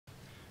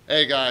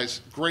Hey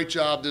guys, great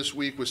job this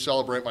week with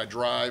Celebrate My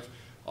Drive.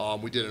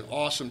 We did an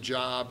awesome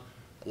job.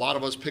 A lot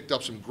of us picked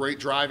up some great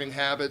driving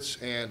habits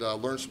and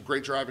learned some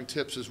great driving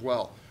tips as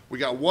well. We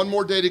got one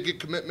more day to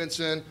get commitments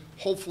in.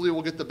 Hopefully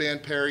we'll get the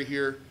band Perry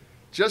here.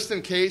 Just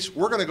in case,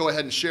 we're gonna go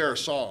ahead and share a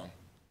song.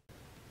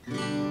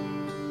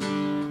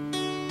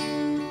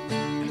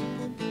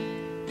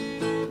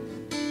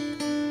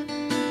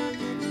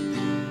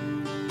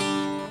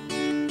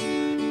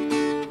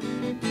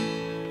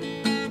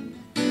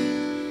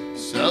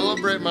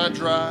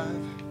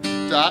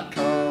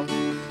 CelebrateMyDrive.com.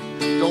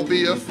 Don't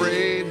be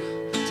afraid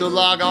to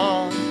log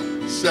on.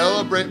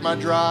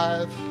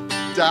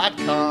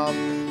 CelebrateMyDrive.com.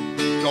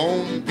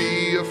 Don't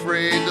be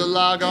afraid to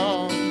log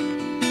on.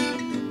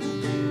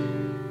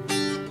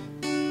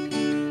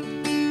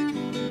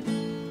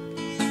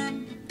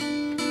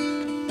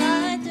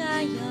 I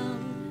die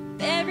young,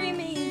 bury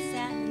me in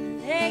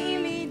satin, lay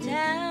me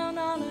down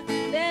on a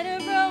bed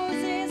of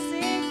roses,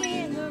 sink me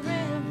in the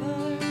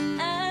river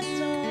at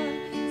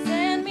dawn,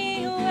 send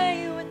me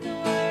away with the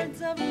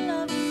words of a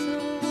love song.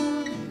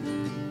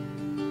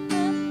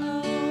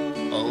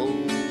 Oh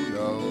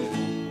no.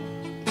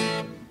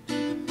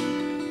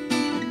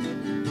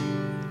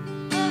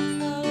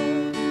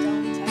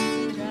 Don't text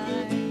and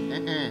drive.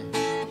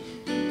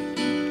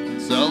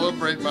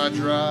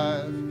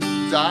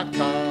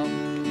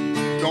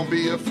 CelebrateMyDrive.com. Don't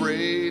be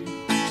afraid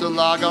to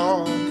log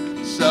on.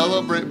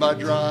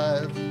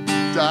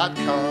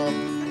 CelebrateMyDrive.com.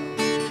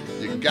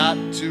 You got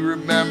to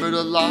remember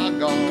to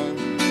log on.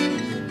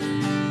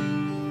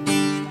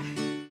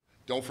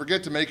 Don't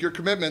forget to make your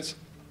commitments.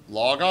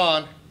 Log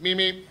on.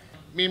 Me.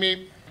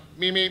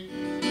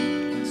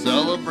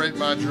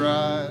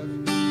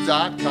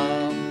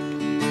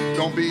 CelebrateMyDrive.com.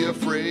 Don't be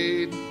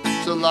afraid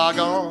to log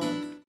on.